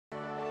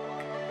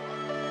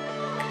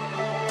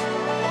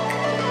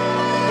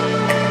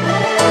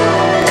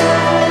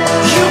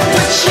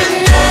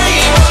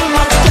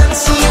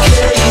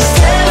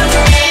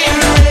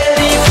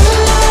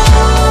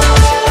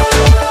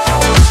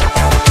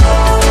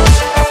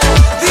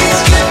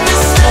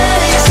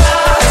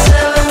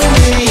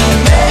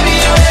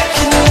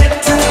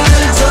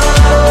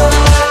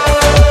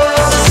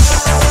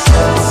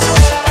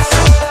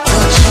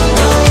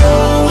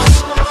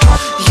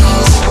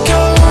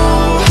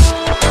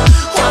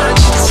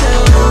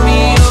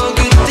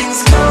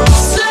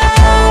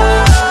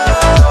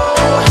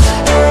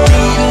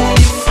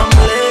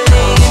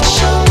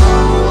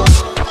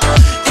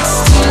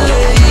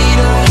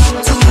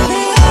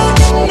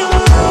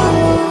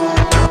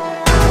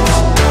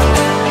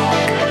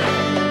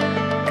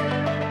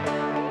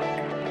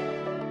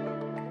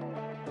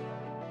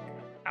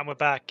And we're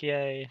back,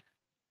 yay.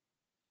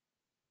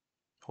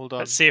 Hold on.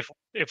 Let's see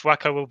if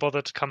Wacko will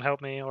bother to come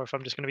help me, or if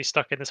I'm just going to be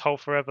stuck in this hole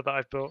forever that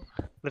I've built,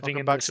 living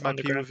in this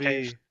underground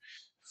cave.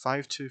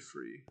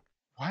 523.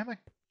 Why am I?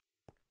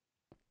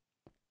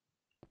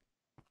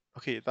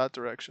 Okay, that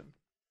direction.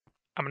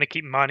 I'm going to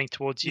keep mining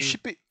towards you. You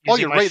should be. Oh,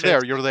 you're right fist.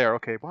 there. You're there.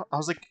 Okay. What? I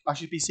was like, I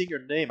should be seeing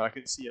your name. I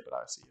couldn't see it, but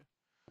I see you.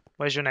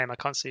 Where's your name? I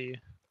can't see you.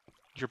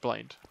 You're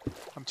blind.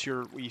 I'm to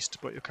your east,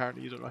 but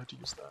apparently you don't know how to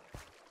use that.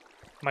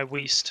 My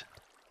west.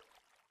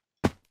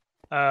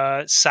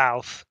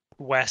 South,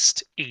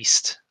 west,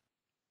 east.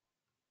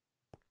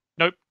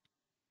 Nope.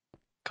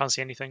 Can't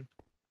see anything.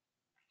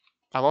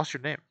 I lost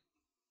your name.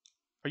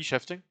 Are you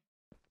shifting?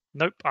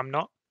 Nope, I'm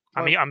not.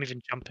 What? I'm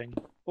even jumping.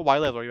 What Y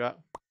level are you at?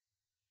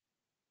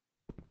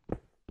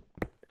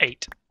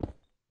 8.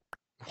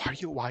 Why are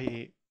you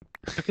Y8?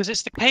 Because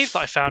it's the cave that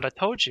I found, I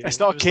told you. It's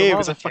not a cave,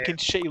 it's a fucking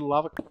shitty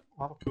lava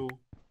pool.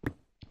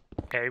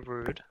 Okay,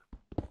 rude.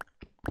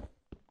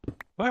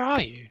 Where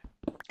are you?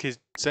 Okay,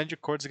 send your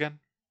coords again.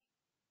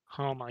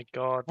 Oh my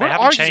god. Where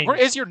are you? Where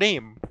is your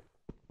name?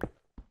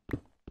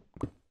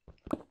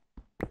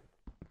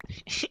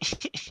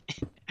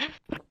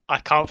 I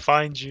can't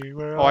find you.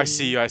 Where are you? Oh, I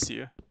see you, I see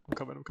you. I'm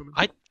coming.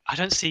 I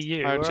don't see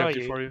you. I'm Where are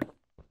checking you? for you.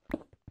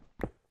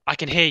 I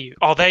can hear you.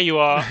 Oh, there you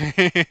are.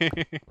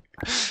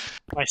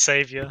 My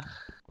savior.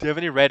 Do you have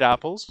any red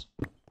apples?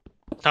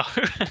 No.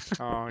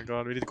 Oh my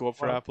god, we need to go up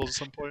for apples at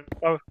some point.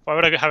 Why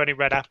would I have any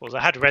red apples?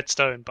 I had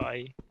redstone, but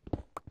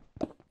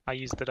I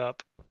used it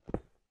up.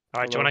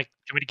 Alright, do you want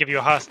me to give you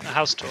a house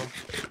tour?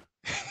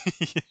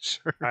 Yeah,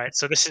 sure. Alright,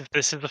 so this is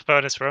the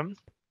furnace room.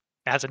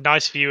 It has a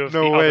nice view of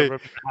No the way. other room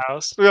of the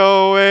house.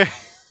 No way.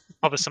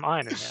 Oh, there's some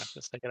iron in there.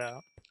 Let's take it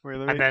out.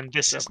 Wait, And then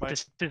this is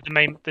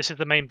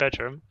the main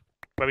bedroom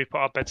where we put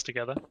our beds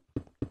together.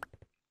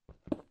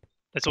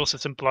 There's also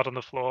some blood on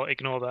the floor.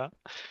 Ignore that.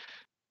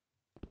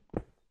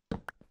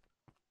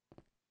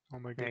 Oh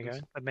my There goodness.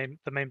 you go.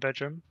 The main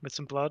bedroom with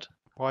some blood.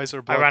 Why is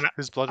there blood?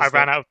 Whose blood is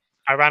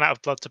I ran out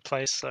of blood to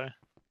place, so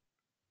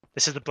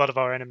this is the blood of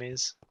our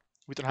enemies.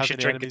 We don't have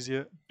any enemies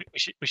yet.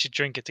 We should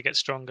drink it to get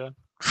stronger.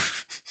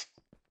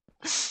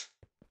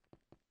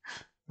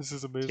 This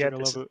is amazing. Yeah, I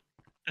love it.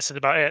 This is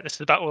about it. This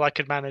is about all I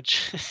could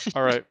manage.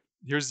 All right.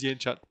 Here's the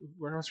enchant.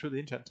 Where else for the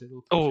enchant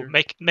table? Oh,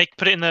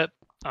 put it in the.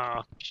 Oh,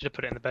 you should have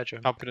put it in the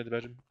bedroom. I'll put it in the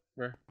bedroom.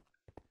 Where?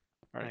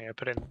 All right. Yeah,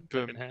 put it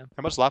in here.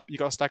 How much lapis? You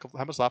got a stack of.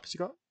 How much lapis you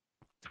got?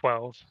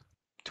 12.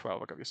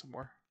 12. I'll give you some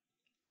more.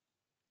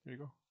 There you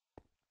go.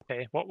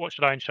 Okay. What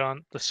should I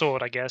enchant? The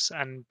sword, I guess,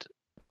 and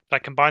I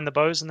combine the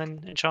bows and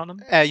then enchant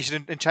them. You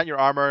should enchant your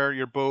armor,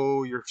 your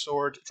bow, your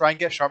sword. Try and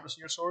get sharpness in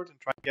your sword, and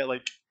try and get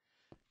like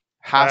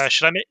half.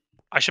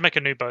 I should make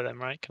a new bow then,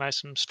 right? Can I have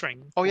some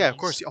string? Oh yeah, of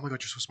course. Oh my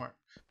god, you're so smart.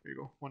 There you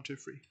go. 1, 2,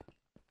 3.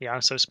 Yeah,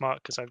 I'm so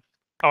smart because I've.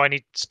 Oh, I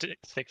need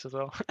sticks as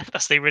well.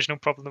 That's the original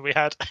problem that we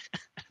had.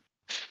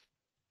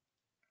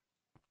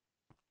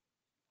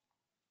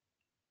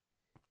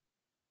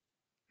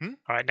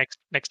 All right,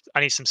 next, I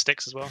need some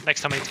sticks as well.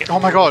 Next time I need to get. Oh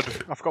my god,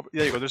 I forgot.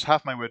 There you go. There's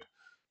half my wood.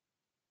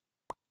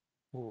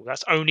 Ooh,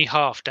 that's only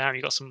half. Damn,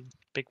 you got some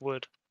big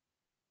wood.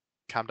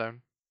 Calm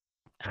down.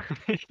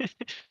 Is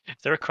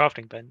there a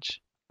crafting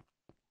bench?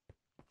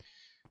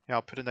 Yeah,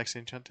 I'll put it next to the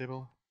enchant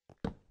table.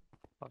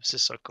 Oh, this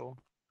is so cool.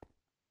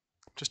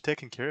 Just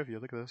taking care of you.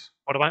 Look at this.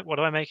 What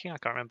am I making? I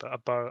can't remember. A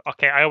bow.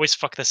 Okay, I always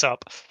fuck this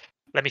up.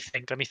 Let me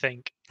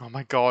think. Oh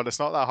my god, it's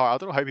not that hard. I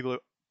don't know how people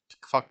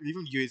fuck.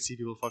 Even UHC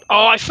people fuck.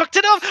 Oh, I fucked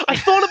it up! I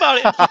thought about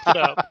it and fucked it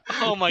up.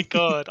 Oh my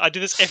god, I do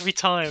this every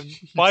time.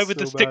 Why would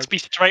the sticks be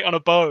straight on a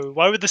bow?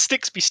 Why would the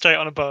sticks be straight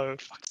on a bow?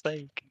 Fuck's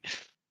sake.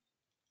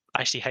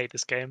 I actually hate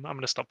this game. I'm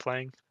gonna stop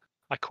playing.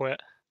 I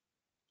quit.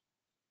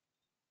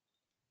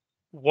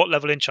 What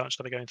level enchant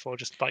should I be going for?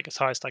 Just like as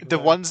high as I can The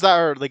go. ones that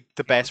are like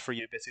the best for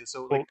you, basically.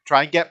 So like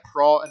try and get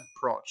pro and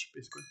proch,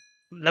 basically.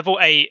 Level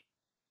 8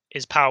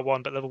 is power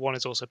 1, but level 1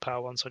 is also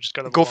power 1. So just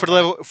go level. Go for the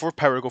level for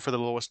power. Go for the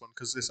lowest one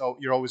because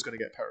you're always going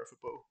to get power for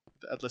bow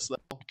at this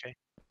level. Okay,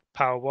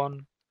 power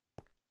 1.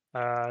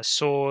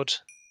 Sword.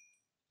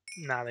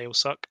 Nah, they all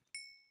suck.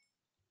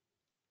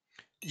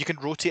 You can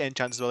rotate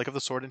enchants as well. Like if the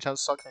sword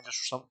enchants suck, then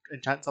just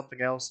enchant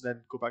something else and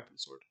then go back to the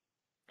sword.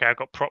 Okay, I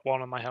got prop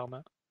 1 on my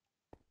helmet.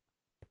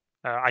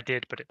 I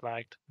did, but it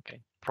lagged.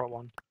 Okay, prop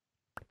 1.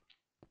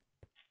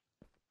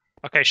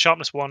 Okay,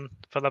 sharpness 1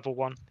 for level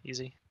 1.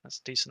 Easy. That's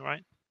decent,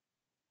 right?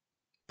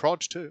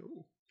 Proj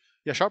 2.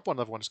 Yeah, sharp 1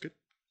 level 1 is good.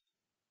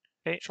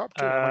 Okay, sharp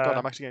 2. Oh my god,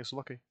 I'm actually getting so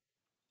lucky.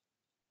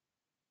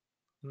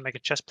 Make a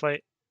chest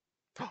plate.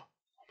 Oh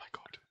my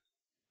god.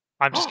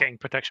 I'm just getting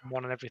protection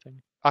 1 and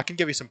everything. I can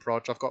give you some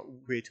proj. I've got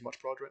way too much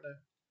proj right now.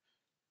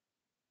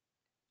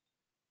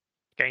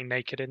 Getting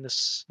naked in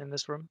this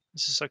room.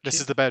 This is so cute. This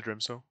is the bedroom,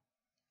 so.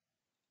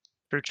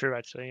 True,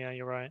 actually. Yeah,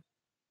 you're right.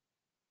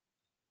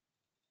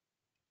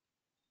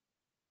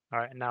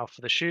 Alright, and now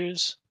for the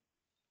shoes.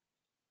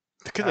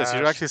 Look at this,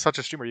 you're actually such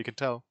a streamer, you can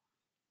tell.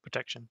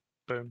 Protection.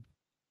 Boom.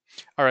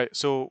 Alright,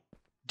 so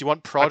do you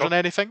want proj on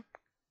anything?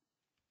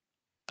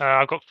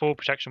 I've got full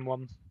protection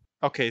 1.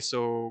 Okay,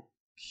 so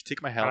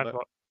take my helmet.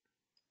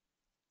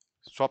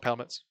 Swap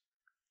helmets.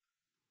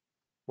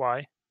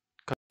 Why?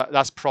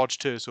 That's prod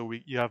too, so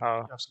you have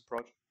some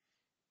prod.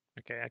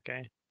 Okay,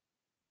 okay.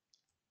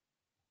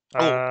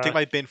 Take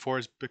my Bane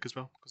 4's book as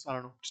well, because I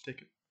don't know, just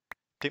take it.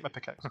 Take my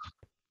pickaxe.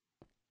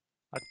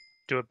 I'd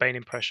do a Bane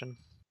impression.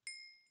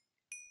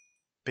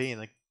 Bane,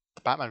 like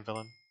the Batman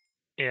villain.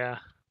 Yeah.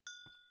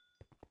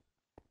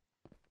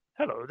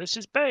 Hello, this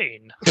is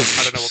Bane.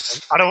 I don't know what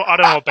Bane, I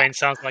don't know what Bane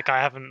sounds like.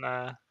 I haven't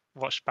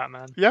watched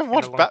Batman. You haven't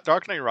watched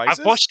Dark Knight Rises?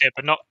 I've watched it,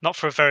 but not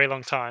for a very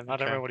long time. I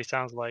don't Okay. know what he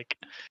sounds like.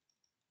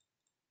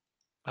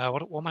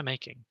 What am I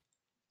making?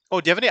 Oh,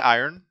 do you have any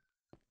iron?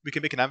 We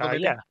can make an anvil.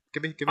 Maybe? Yeah.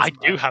 Give me I some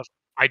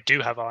iron. do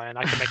have iron.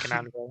 I can make an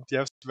anvil. Do you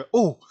have some...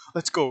 Oh,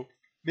 let's go.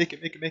 Make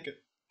it. Do you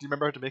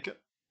remember how to make it?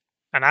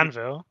 An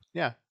anvil?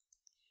 Yeah.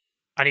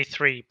 I need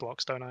 3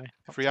 blocks, don't I?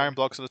 3 iron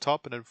blocks on the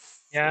top and then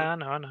 4... Yeah,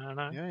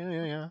 no.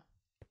 Yeah.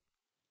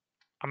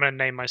 I'm gonna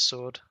name my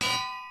sword.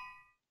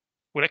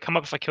 Will it come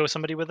up if I kill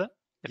somebody with it?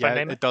 If I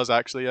name it? It does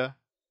actually, yeah.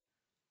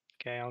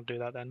 Okay, I'll do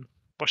that then.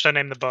 What should I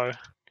name the bow?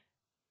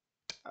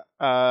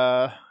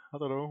 I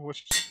don't know.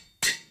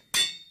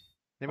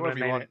 Name whatever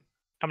you want.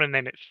 I'm gonna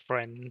name it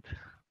Friend.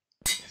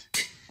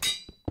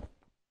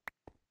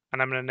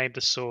 And I'm gonna name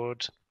the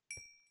sword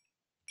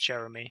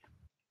Jeremy.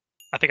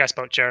 I think I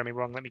spelled Jeremy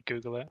wrong. Let me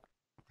Google it.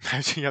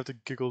 You have to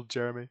Google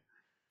Jeremy.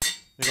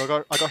 I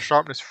got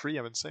sharpness 3.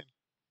 I'm insane.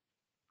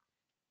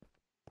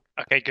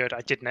 Okay, good.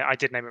 I did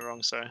name it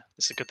wrong, so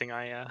it's a good thing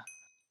I.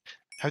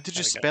 How did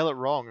you spell it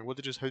wrong? What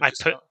did you?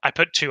 I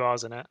put 2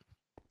 R's in it.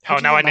 How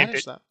now I named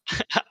it. That?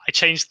 I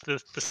changed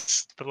the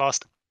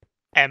last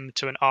M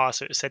to an R,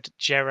 so it said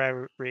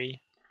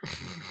Jerry.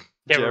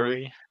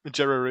 Jerry.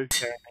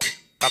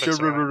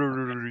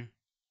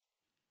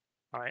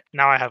 Alright,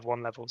 now I have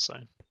 1 level, so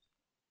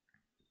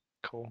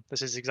cool.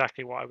 This is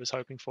exactly what I was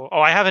hoping for.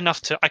 Oh, I have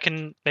enough I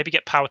can maybe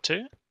get power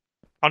 2?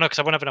 Oh no, because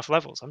I won't have enough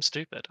levels. I'm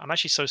stupid. I'm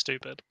actually so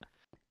stupid.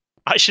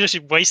 I should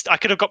actually waste. I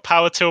could have got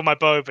power 2 on my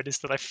bow, but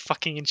instead I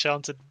fucking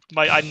enchanted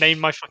I named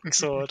my fucking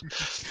sword. Okay.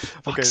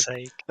 Fuck's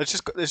sake. Let's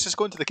just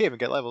go into the cave and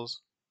get levels.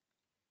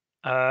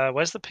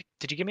 Where's the pick?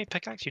 Did you give me a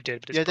pickaxe? You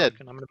did, but it's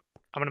broken. I'm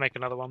gonna make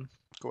another one.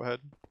 Go ahead.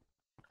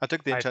 I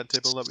took the enchant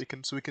table that we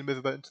can move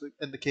about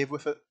in the cave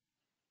with it.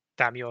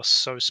 Damn, you're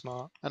so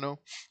smart. I know.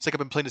 It's like I've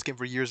been playing this game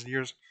for years and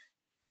years.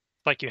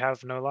 Like you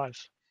have no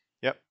life.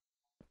 Yep.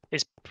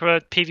 Is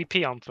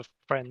PvP on for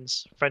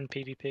friends? Friend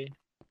PvP?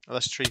 Oh,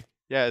 that's tree.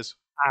 Yeah, it is.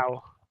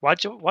 Ow. Why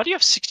do you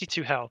have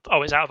 62 health?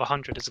 Oh, it's out of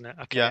 100, isn't it?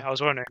 Okay, yeah. I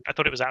was wondering. I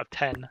thought it was out of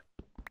 10.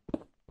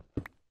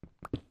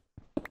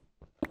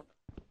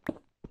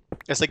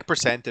 It's like a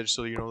percentage,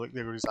 so you know like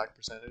the exact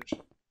percentage.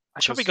 I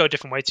should probably go a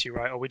different way to you,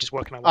 right? Or are we just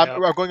working our way up?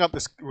 We're going up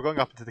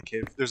into the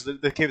cave.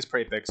 The cave is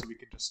pretty big, so we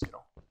can just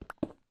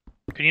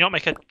Can you not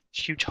make a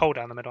huge hole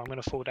down the middle? I'm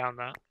gonna fall down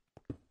that.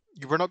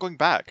 We're not going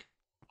back.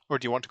 Or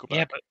do you want to go back?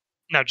 Yeah, but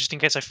no, just in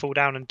case I fall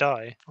down and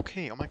die.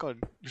 Okay. Oh my god,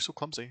 you're so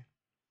clumsy.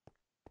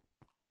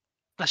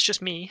 That's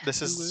just me.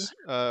 This is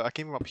I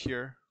came up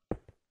here.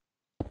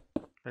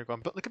 There you go.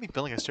 Look at me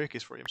building a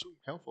staircase for you. I'm so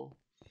helpful.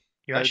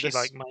 You're actually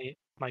like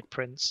my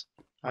prince.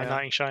 My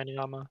knight in shining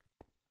armor.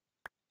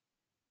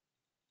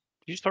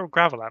 Did you just throw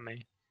gravel at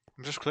me?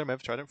 I'm just clearing my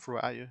inventory. I didn't throw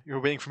it at you. You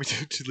were waiting for me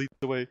to lead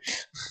the way.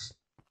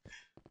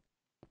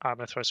 I'm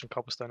gonna throw some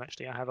cobblestone.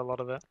 Actually, I have a lot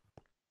of it.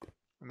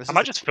 I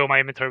might just fill my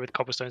inventory with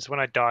cobblestone. So when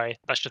I die,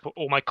 that's just what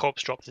all my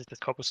corpse drops is this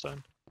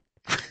cobblestone.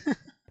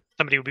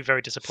 Somebody would be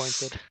very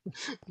disappointed.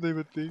 They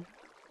would be.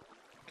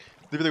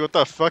 They'd be like, "What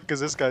the fuck is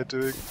this guy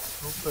doing?"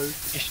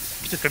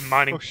 You've just been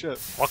mining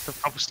blocks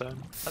of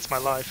cobblestone. That's my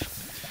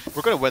life.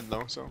 We're gonna win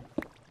though, so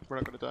we're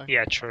not gonna die.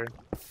 Yeah, true.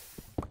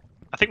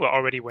 I think we're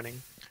already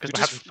winning because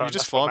we're having fun. You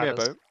just follow me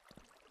about.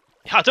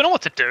 Yeah, I don't know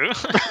what to do.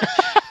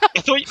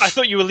 I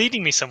thought you were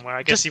leading me somewhere.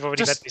 I guess you've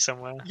already led me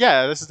somewhere.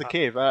 Yeah, this is the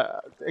cave.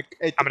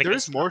 There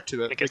is more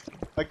to it.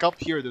 Like up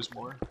here, there's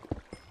more.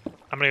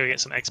 I'm gonna go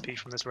get some XP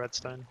from this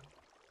redstone,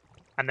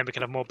 and then we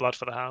can have more blood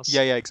for the house.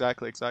 Yeah,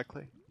 exactly.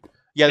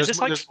 Yeah, is this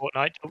like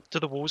Fortnite? Do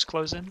the walls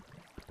close in?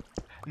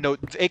 No,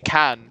 it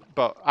can,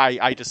 but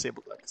I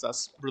disabled that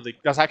because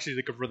that's actually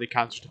like a really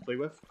cancer to play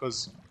with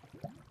because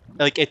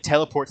like it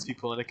teleports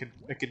people and it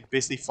can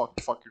basically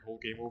fuck your whole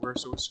game over.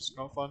 So it's just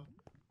not fun.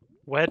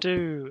 Where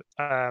do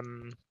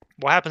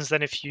what happens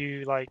then if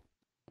you like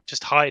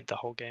just hide the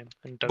whole game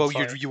and don't? Well,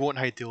 you won't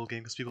hide the whole game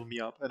because people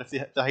meet up, and if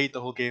they hide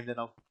the whole game, then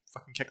I'll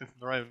fucking kick them from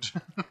the round.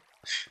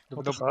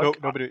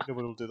 Nobody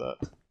will do that.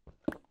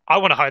 I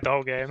want to hide the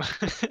whole game.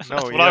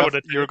 No,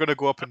 you're gonna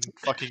go up and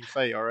fucking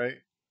fight, all right?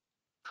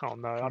 Oh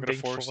no, I'm being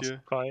forced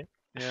to fight.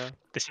 Yeah.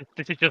 This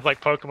is just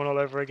like Pokemon all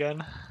over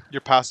again.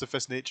 Your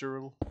pacifist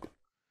nature will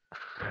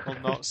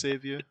not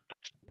save you.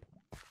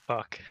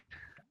 Fuck.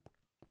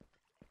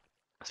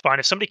 It's fine.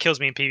 If somebody kills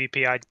me in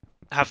PvP, I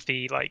have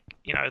the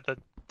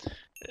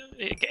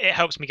it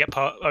helps me get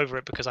over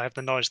it because I have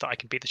the knowledge that I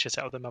can beat the shit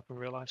out of them up in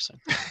real life. So.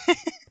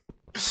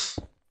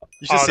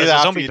 You should say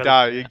that after you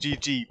die,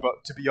 GG.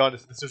 But to be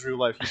honest, this is real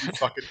life. You'd be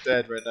fucking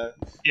dead right now.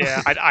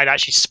 Yeah, I'd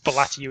actually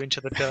splatter you into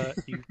the dirt,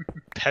 you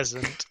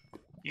peasant.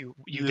 You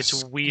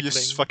little weedling.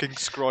 You fucking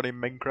scrawny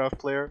Minecraft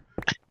player.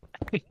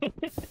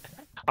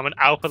 I'm an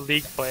alpha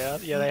league player.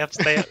 Yeah,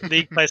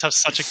 league players have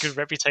such a good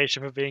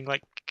reputation for being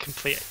like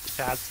complete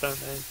chads, don't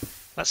they?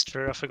 That's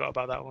true. I forgot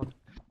about that one.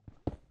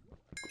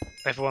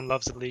 Everyone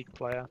loves a league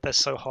player. They're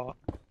so hot.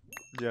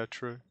 Yeah,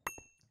 true.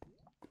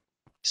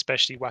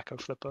 Especially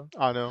WackoFlipper.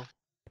 I know.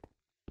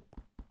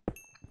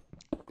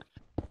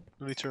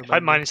 Need to If I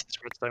remember. mine into this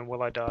redstone,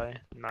 will I die?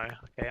 No.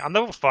 Okay, I'm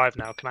level 5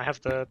 now. Can I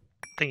have the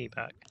thingy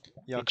back?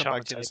 Yeah, I'll come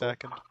back to you in a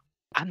second.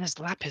 And there's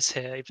lapis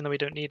here, even though we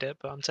don't need it,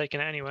 but I'm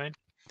taking it anyway.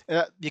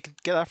 You can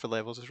get that for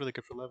levels. It's really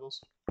good for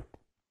levels.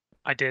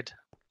 I did.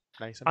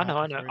 Nice. I know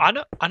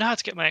how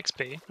to get my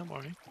XP. Don't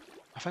worry.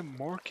 I found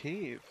more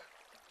cave.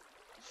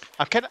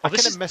 I kind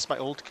of missed my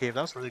old cave.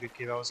 That was a really good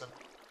cave I was in.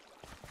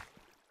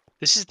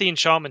 This is the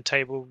enchantment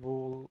table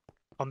rule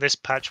on this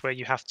patch where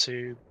you have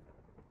to.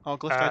 Oh,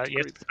 glyph you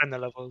have to spend the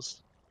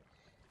levels.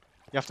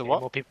 You have to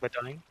what? More people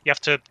are dying. You have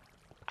to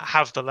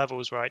have the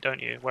levels right, don't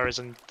you? Whereas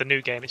in the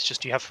new game, it's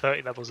just you have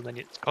 30 levels and then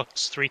it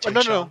costs 3 to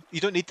enchant. No. You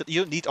don't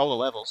need all the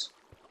levels.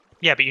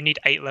 Yeah, but you need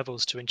 8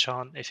 levels to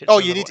enchant if it's. Oh,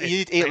 you need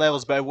 8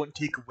 levels, but it won't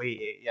take away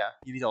 8. Yeah,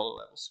 you need all the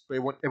levels, but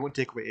it won't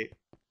take away 8.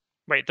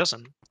 Wait, it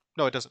doesn't.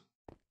 No, it doesn't.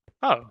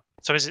 Oh,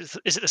 so is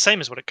it the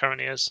same as what it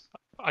currently is?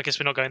 I guess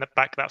we're not going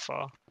back that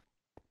far.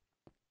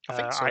 I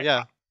think so.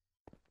 Yeah.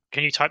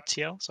 Can you type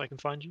TL so I can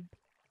find you?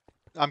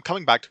 I'm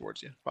coming back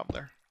towards you. But I'm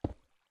there.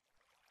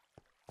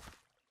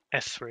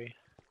 F3.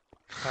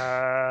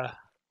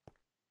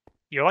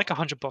 You're like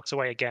 100 blocks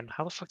away again.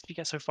 How the fuck did you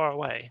get so far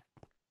away?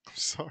 I'm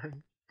sorry.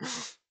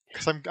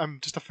 Because I'm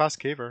just a fast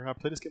caver. I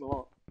play this game a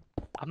lot.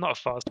 I'm not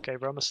a fast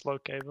caver. I'm a slow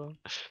caver.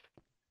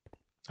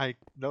 I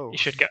know. You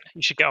should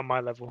get on my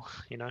level.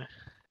 You know.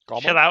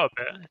 Goblin? Chill out a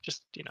bit.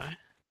 Just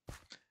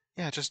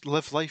Yeah, just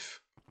live life.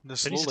 You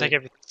need to take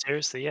everything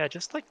seriously. Yeah,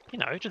 just like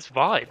just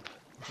vibe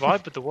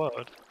with the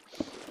world.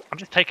 I'm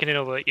just taking in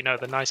all the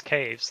the nice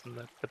caves and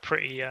the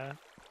pretty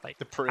like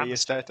the pretty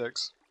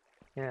aesthetics.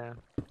 Yeah.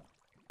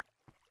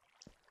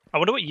 I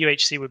wonder what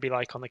UHC would be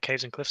like on the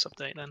Caves and Cliffs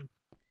update then.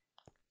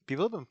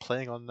 People have been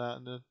playing on that,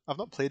 and I've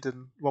not played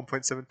in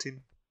 1.17.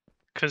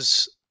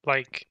 Because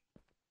like,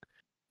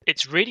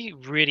 it's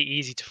really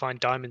easy to find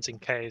diamonds in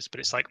caves, but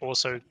it's like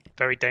also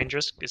very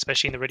dangerous,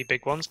 especially in the really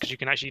big ones, because you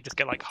can actually just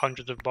get like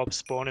hundreds of mobs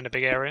spawn in a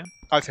big area.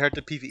 I've heard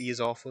that PvE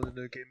is awful in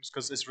the new games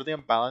because it's really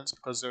unbalanced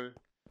because there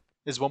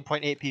is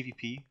 1.8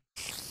 PvP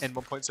in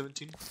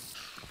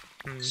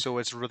 1.17. So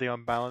it's really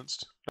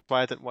unbalanced. That's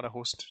why I didn't want to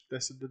host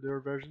this in the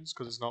newer versions,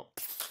 because it's not,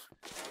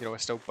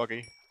 it's still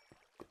buggy.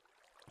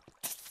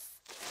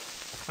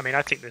 I mean,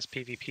 I think this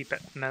PvP,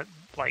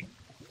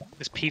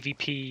 this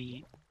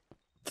PvP,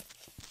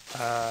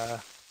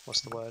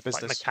 what's the word?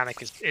 Business. Like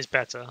mechanic is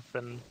better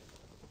than.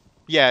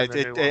 Yeah, than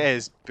it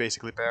is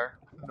basically better.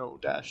 No,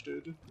 Dash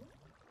Dude.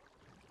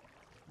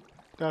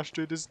 Dash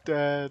Dude is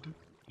dead.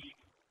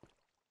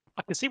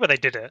 I can see where they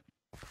did it.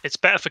 It's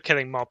better for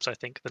killing mobs, I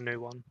think, the new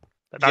one.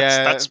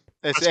 That's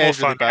more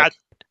fun. Really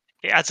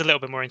it adds a little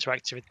bit more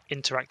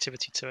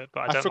interactivity to it,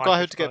 but I forgot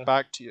how to get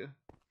back to you.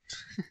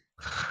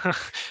 Well,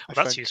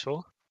 that's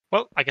useful.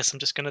 Well, I guess I'm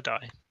just gonna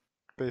die.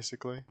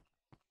 Basically.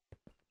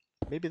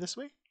 Maybe this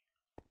way?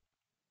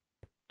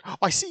 Oh,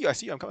 I see you.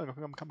 I'm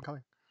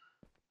coming.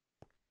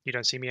 You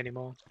don't see me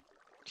anymore.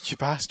 You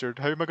bastard.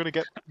 How am I going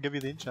to give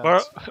you the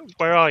enchants?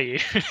 Where are you?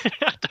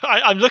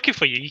 I'm looking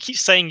for you. You keep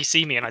saying you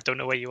see me and I don't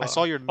know where you are. I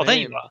saw your name. Oh, there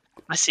you are.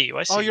 I see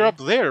you. Oh, you're up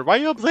there. Why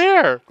are you up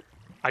there?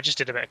 I just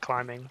did a bit of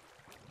climbing.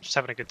 Just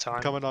having a good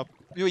time. Coming up.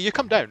 You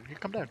come down. You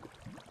come down.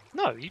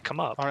 No, you come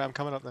up. Alright, I'm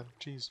coming up then.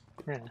 Jeez.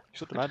 Yeah. You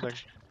shut the landing.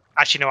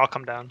 Actually, no, I'll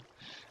come down.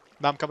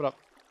 No, I'm coming up.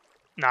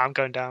 No, I'm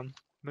going down.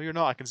 No, you're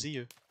not. I can see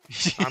you.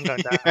 I'm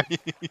going down.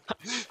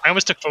 I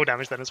almost took full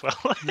damage then as well.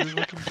 You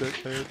fucking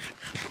dickhead.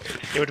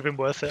 It would have been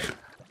worth it.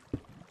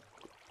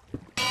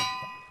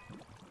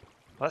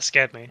 Well, that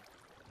scared me.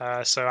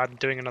 So I'm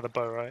doing another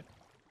bow, right?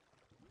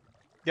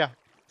 Yeah.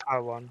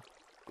 Power 1.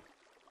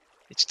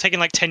 It's taken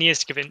like 10 years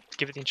to give it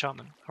the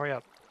enchantment. Hurry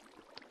up.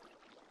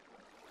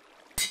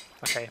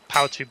 Okay,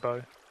 power 2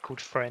 bow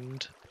called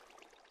Friend.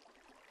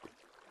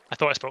 I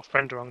thought I spelled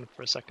friend wrong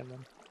for a second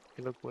then.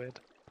 It looked weird.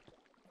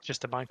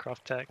 Just a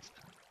Minecraft text.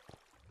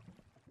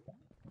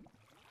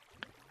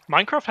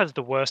 Minecraft has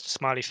the worst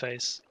smiley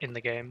face in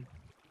the game.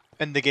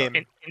 In the game?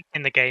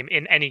 In the game.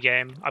 In any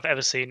game I've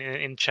ever seen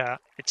in chat.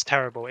 It's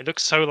terrible. It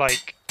looks so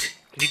like...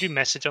 Can you do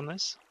message on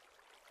this?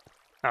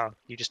 Oh,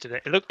 you just did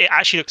it. It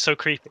actually looks so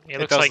creepy.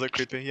 It does like... look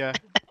creepy, yeah.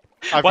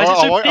 I've Why is it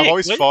so big?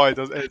 always thought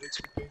it looks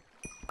creepy.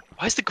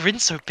 Why is the grin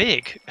so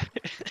big?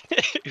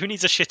 Who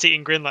needs a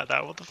shit-eating grin like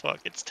that? What the fuck?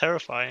 It's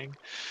terrifying.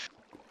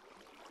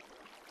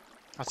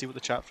 I'll see what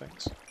the chat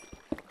thinks.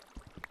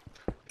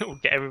 We'll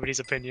get everybody's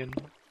opinion.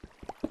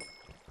 We'll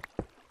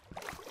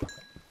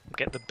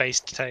get the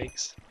based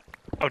takes.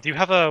 Oh, do you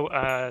have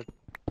a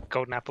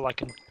golden apple I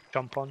can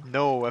jump on?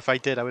 No, if I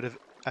did, I would have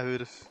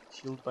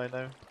healed by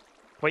now.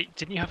 Wait,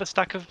 didn't you have a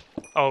stack of?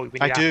 Oh, we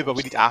need I do, apples. but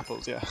we need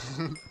apples. Yeah,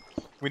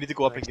 we need to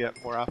go up and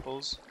get more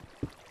apples.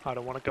 I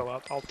don't want to go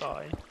up. I'll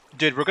die.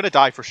 Dude, we're gonna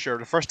die for sure.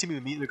 The first team we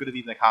meet, they're gonna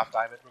be like half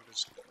diamond. We're gonna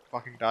just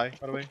fucking die.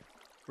 By the way,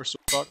 we're so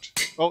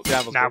fucked. Oh, the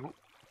apples.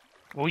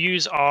 We'll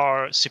use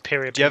our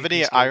superior. Do you have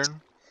any PvP skills.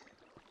 iron?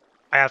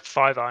 I have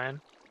 5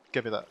 iron.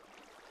 Give me that.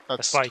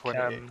 That's like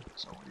 28.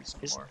 So we'll need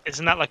some more.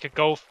 isn't that like a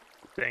golf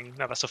thing?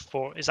 No, that's a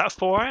 4. Is that a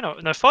 4 iron?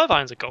 Or, no, 5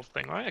 iron's a golf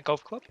thing, right? A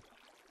golf club.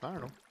 I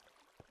don't know.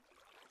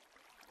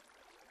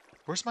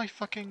 Where's my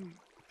fucking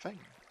thing?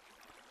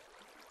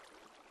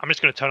 I'm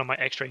just gonna turn on my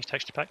X-ray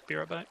texture pack. Be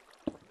right back.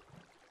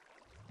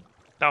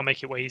 That'll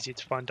make it way easier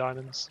to find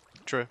diamonds.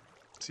 True.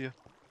 See ya.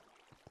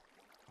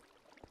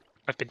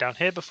 I've been down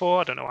here before.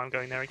 I don't know why I'm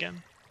going there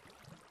again.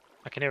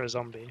 I can hear a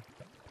zombie.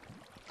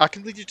 I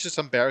can lead you to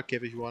some bear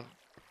cave if you want.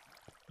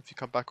 If you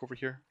come back over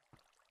here.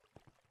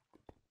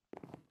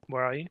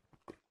 Where are you?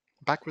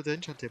 Back where the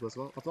enchant table as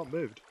well. I've not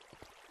moved.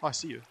 Oh, I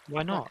see you.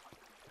 Why not?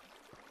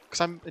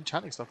 Because I'm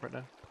enchanting stuff right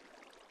now.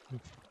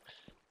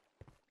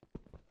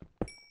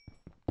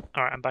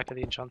 Alright, I'm back at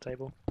the enchant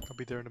table. I'll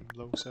be there in a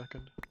low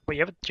second. Wait, do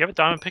you have a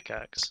diamond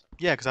pickaxe?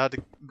 Yeah, because I had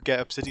to get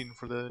obsidian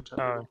for the enchant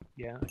table. Oh,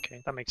 yeah,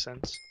 okay, that makes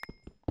sense.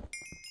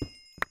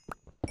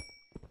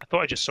 I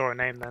thought I just saw a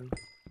name then.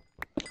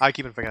 I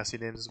keep on thinking I see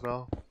names as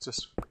well. It's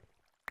just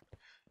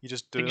you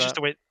just do I think that. it's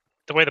just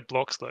the way the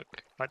blocks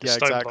look, like the Yeah,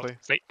 stone exactly.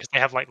 blocks, because they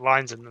have like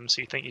lines in them,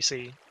 so you think you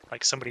see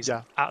like somebody's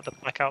Yeah. at the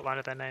black outline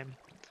of their name.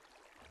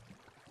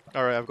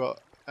 Alright, I've got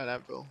an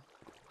anvil.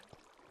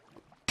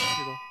 Here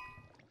you go.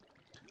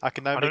 I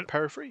can now make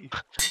power free.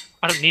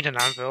 I don't need an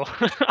anvil.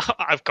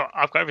 I've got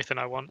everything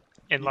I want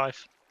in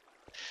life.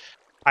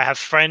 I have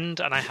friend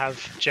and I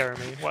have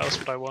Jeremy. What else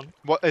would I want?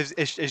 What is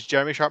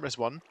Jeremy sharpness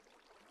 1?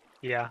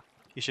 Yeah.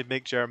 You should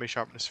make Jeremy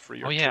sharpness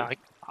 3 or Oh yeah, 2.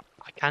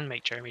 I can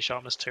make Jeremy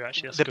sharpness 2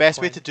 actually. That's The a good best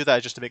way point. to do that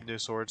is just to make new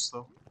swords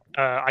though.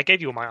 I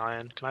gave you all my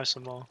iron. Can I have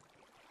some more?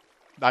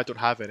 I don't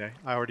have any.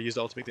 I already used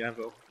it all to make the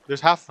anvil. There's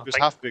half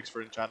books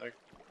for enchanting.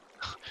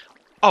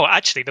 Oh,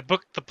 actually, the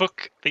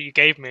book that you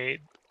gave me,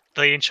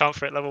 the enchant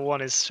for it level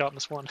 1 is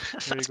sharpness 1.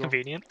 That's go.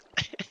 convenient.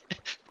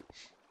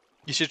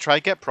 You should try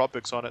get prop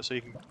books on it so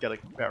you can get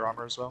like better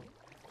armor as well.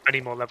 I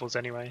need more levels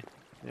anyway.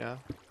 Yeah.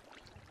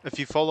 If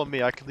you follow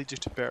me, I can lead you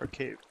to better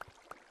cave.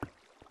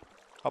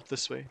 Up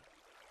this way.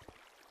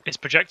 Is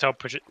projectile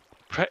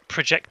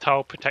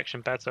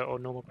protection better or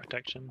normal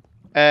protection?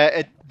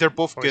 They're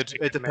both Or is good.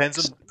 it a It depends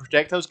mix? on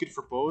projectile's good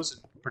for bows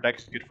and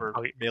protection's good for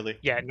Oh, melee.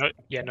 Yeah,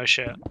 no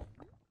shit.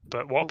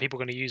 But what are people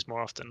going to use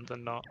more often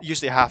than not?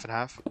 Usually half and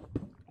half.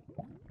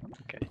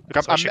 Okay.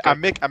 Look, So I'm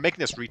making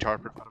this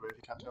retard, by the way, if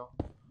you can't tell.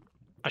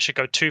 I should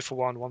go 2 for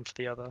 1, 1 for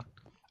the other.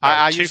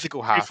 I two usually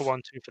go half. 2 for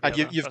 1, 2 for the And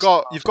other. you've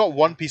That's got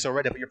one piece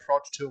already, but you're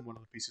prod 2 on one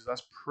of the pieces.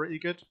 That's pretty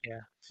good.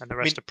 Yeah, and the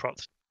rest are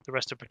prot. The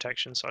rest are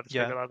protection, so I just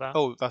leave it like that.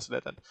 Oh, that's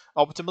it then.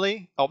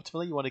 Optimally,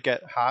 you want to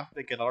get half,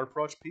 make another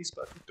proj piece,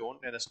 but if you don't,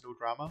 then it's no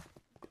drama.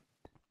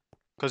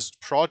 Because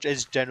proj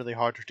is generally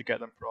harder to get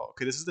than pro.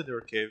 Okay, this is the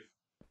newer cave.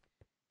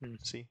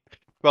 See?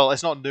 Well,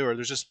 it's not newer,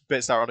 there's just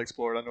bits that are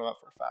unexplored, I know that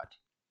for a fact.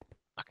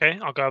 Okay,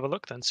 I'll go have a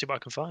look then, see what I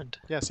can find.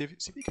 Yeah, see if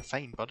you can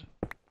find, bud.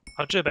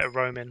 I'll do a bit of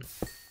roaming.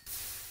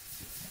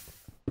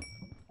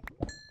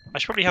 I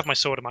should probably have my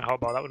sword in my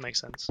hotbar, that would make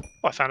sense.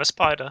 Oh, I found a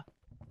spider.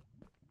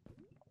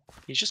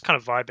 He's just kind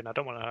of vibing, I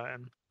don't want to hurt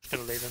him. I'm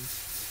gonna leave him.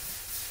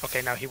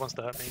 Okay, now he wants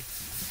to hurt me.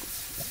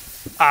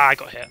 Ah, I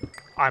got hit.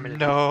 I'm an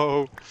idiot.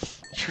 No!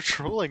 You're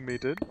trolling me,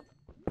 dude.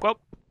 Well,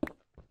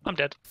 I'm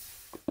dead.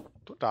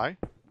 Don't die.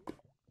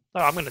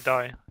 No, I'm gonna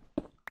die.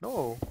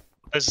 No.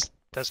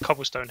 There's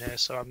cobblestone here,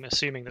 so I'm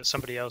assuming that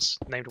somebody else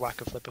named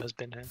WackoFlipper has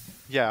been here.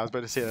 Yeah, I was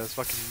about to say that's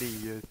fucking me,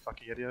 you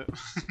fucking idiot.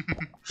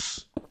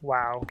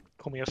 Wow,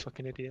 call me a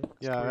fucking idiot.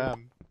 Yeah, Screw I you.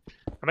 am.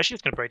 I'm actually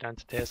just gonna break down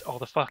to tears. Oh,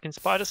 the fucking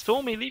spider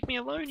saw me. Leave me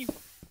alone, you.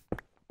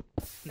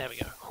 There we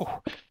go.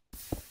 Whew.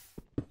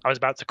 I was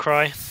about to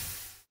cry.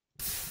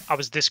 I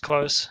was this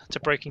close to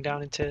breaking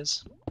down in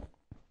tears.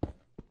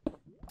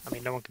 I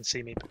mean, no one can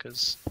see me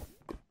because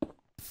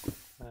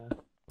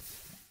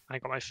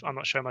I'm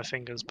not showing my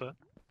fingers, but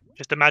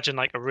just imagine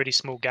like a really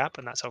small gap,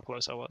 and that's how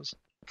close I was.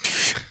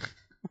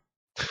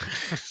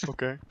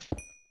 Okay.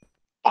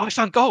 Oh, I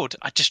found gold.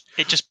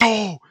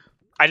 Oh!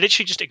 I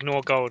literally just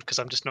ignore gold because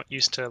I'm just not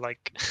used to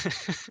like.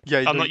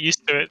 Yeah, I'm not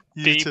used to it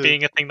too.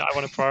 being a thing that I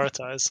want to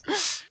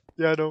prioritize.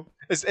 Yeah, I know.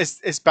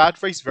 It's bad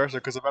vice versa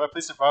because when I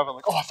play survival, I'm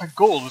like, oh, I found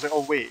gold. I was like,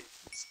 oh wait.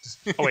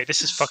 Oh wait,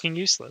 this is fucking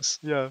useless.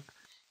 Yeah.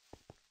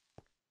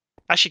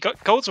 Actually,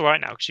 gold's alright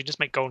now because you just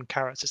make golden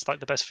carrots. It's like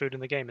the best food in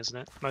the game, isn't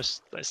it?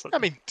 It's like I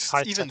mean,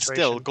 high even still,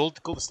 saturation. gold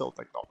is still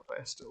like not the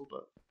best still,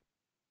 but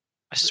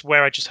I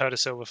swear I just heard a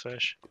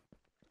silverfish.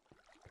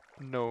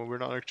 no, we're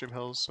not on Extreme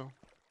Hills, so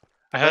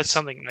I heard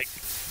something like.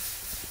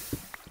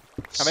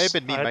 I may have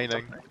been me I heard mining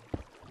something.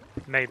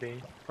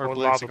 Maybe. or Or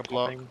blazing lava a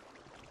block. popping.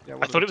 Yeah,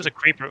 I thought it was a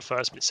creeper at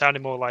first, but it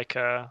sounded more like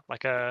a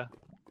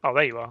Oh,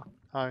 there you are.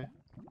 Hi.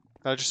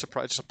 Just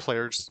surprised. Just a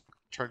player just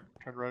turned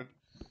around.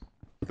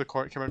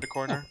 Came around the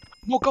corner.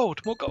 More gold,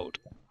 more gold.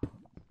 Oh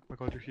my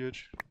god, you're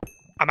huge.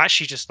 I'm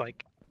actually just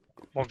like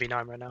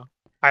 1v9 right now.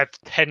 I have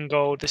 10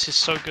 gold. This is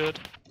so good.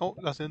 Oh,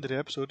 that's the end of the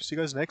episode. See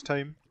you guys next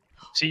time.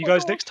 See you Oh my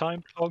guys God. next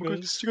time. Oh,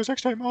 good. See you guys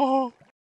next time. Oh.